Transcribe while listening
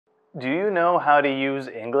Do you know how to use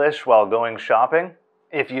English while going shopping?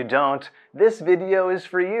 If you don't, this video is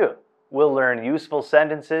for you. We'll learn useful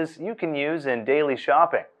sentences you can use in daily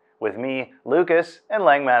shopping with me, Lucas, and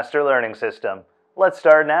Langmaster Learning System. Let's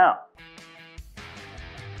start now.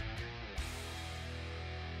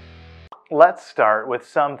 Let's start with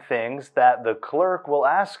some things that the clerk will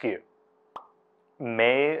ask you.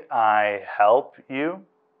 May I help you?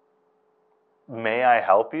 May I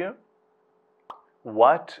help you?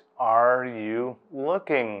 What are you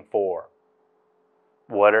looking for?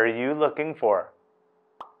 What are you looking for?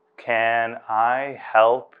 Can I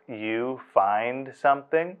help you find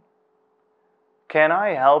something? Can I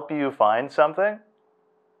help you find something?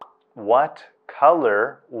 What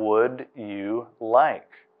color would you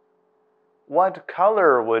like? What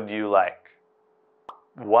color would you like?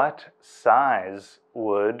 What size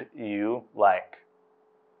would you like?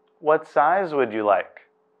 What size would you like?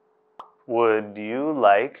 Would you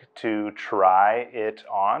like to try it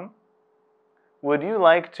on? Would you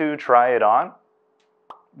like to try it on?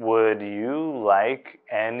 Would you like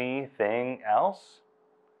anything else?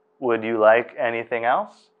 Would you like anything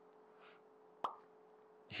else?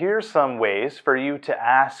 Here's some ways for you to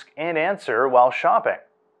ask and answer while shopping.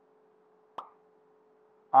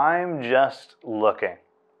 I'm just looking.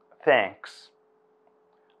 Thanks.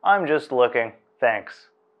 I'm just looking. Thanks.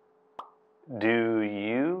 Do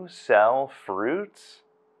you sell fruits?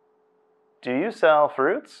 Do you sell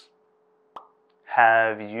fruits?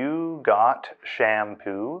 Have you got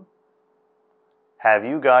shampoo? Have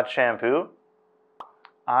you got shampoo?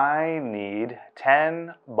 I need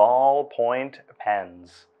 10 ballpoint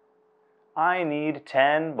pens. I need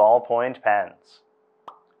 10 ballpoint pens.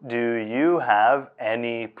 Do you have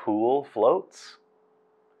any pool floats?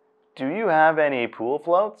 Do you have any pool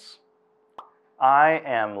floats? I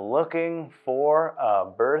am looking for a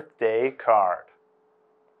birthday card.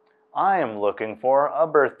 I am looking for a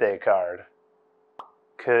birthday card.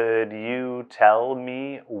 Could you tell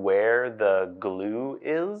me where the glue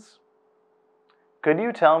is? Could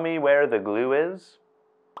you tell me where the glue is?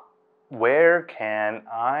 Where can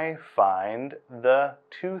I find the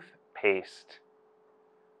toothpaste?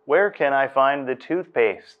 Where can I find the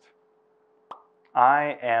toothpaste?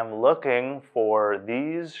 I am looking for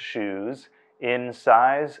these shoes in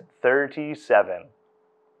size 37.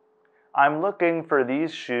 I'm looking for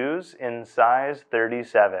these shoes in size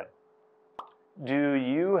 37. Do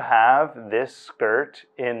you have this skirt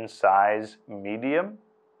in size medium?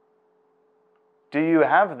 Do you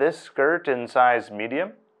have this skirt in size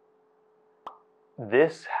medium?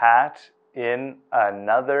 This hat in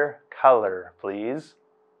another color, please.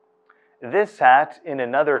 This hat in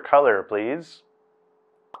another color, please.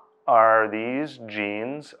 Are these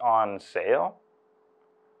jeans on sale?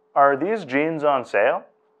 Are these jeans on sale?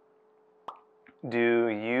 Do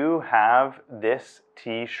you have this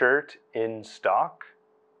t-shirt in stock?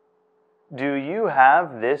 Do you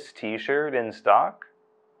have this t-shirt in stock?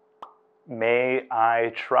 May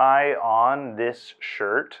I try on this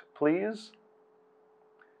shirt, please?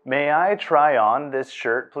 May I try on this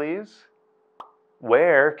shirt, please?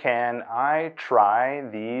 Where can I try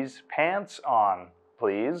these pants on,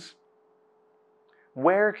 please?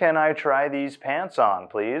 Where can I try these pants on,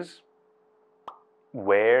 please?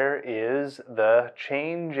 Where is the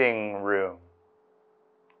changing room?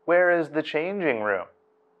 Where is the changing room?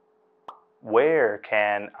 Where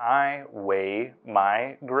can I weigh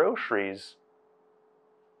my groceries?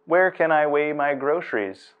 Where can I weigh my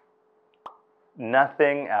groceries?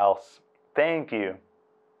 Nothing else. Thank you.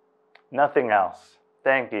 Nothing else.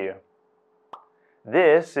 Thank you.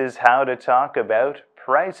 This is how to talk about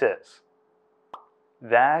prices.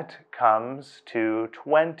 That comes to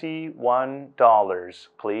 $21,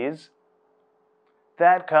 please.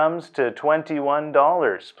 That comes to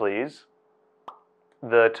 $21, please.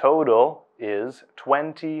 The total is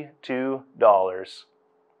 $22.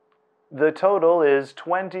 The total is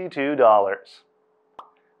 $22.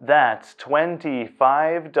 That's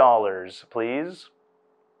 $25, please.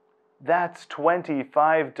 That's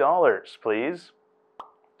 $25, please.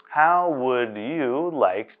 How would you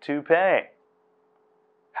like to pay?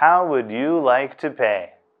 How would you like to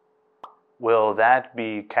pay? Will that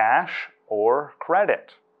be cash or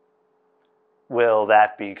credit? Will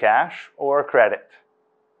that be cash or credit?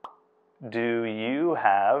 Do you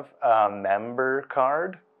have a member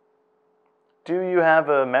card? Do you have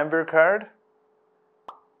a member card?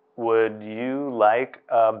 Would you like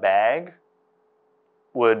a bag?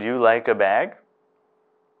 Would you like a bag?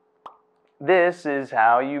 This is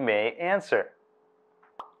how you may answer.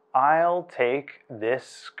 I'll take this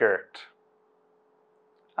skirt.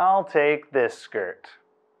 I'll take this skirt.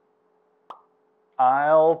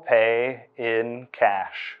 I'll pay in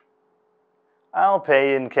cash. I'll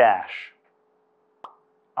pay in cash.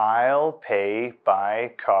 I'll pay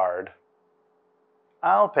by card.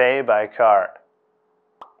 I'll pay by card.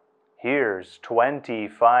 Here's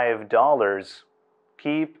 $25.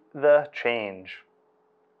 Keep the change.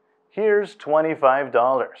 Here's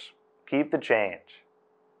 $25. Keep the change.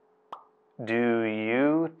 Do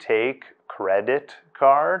you take credit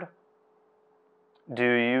card? Do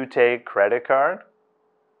you take credit card?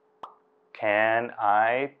 Can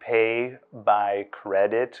I pay by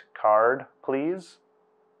credit card, please?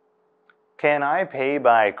 Can I pay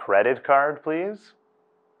by credit card, please?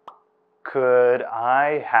 Could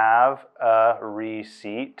I have a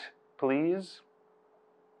receipt, please?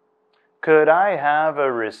 Could I have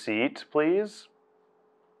a receipt, please?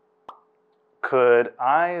 Could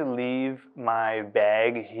I leave my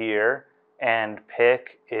bag here and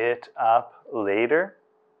pick it up later?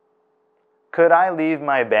 Could I leave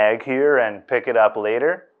my bag here and pick it up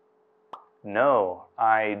later? No,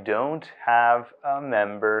 I don't have a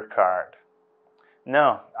member card.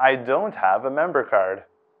 No, I don't have a member card.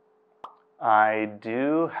 I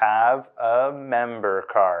do have a member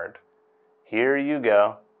card. Here you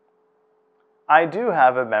go. I do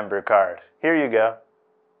have a member card. Here you go.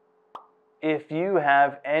 If you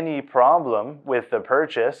have any problem with the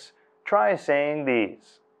purchase, try saying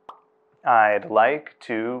these. I'd like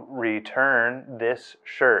to return this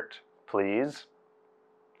shirt, please.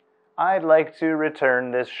 I'd like to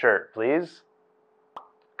return this shirt, please.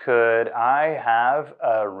 Could I have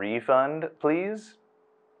a refund, please?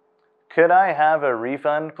 Could I have a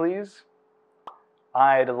refund, please?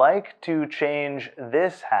 I'd like to change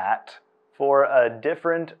this hat for a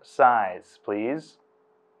different size, please.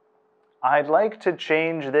 I'd like to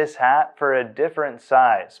change this hat for a different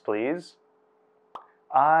size, please.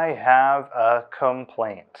 I have a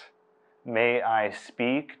complaint. May I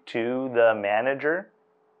speak to the manager?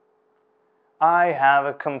 I have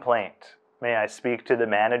a complaint. May I speak to the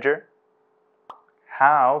manager?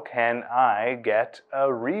 How can I get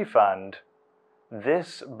a refund?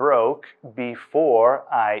 This broke before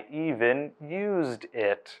I even used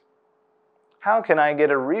it. How can I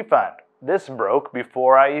get a refund? This broke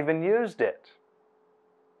before I even used it.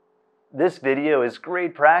 This video is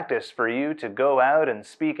great practice for you to go out and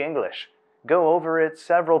speak English. Go over it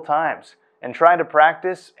several times and try to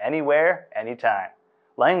practice anywhere, anytime.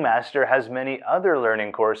 Langmaster has many other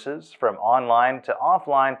learning courses from online to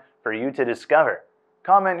offline for you to discover.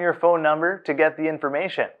 Comment your phone number to get the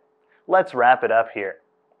information. Let's wrap it up here.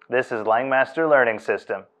 This is Langmaster Learning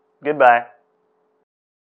System. Goodbye.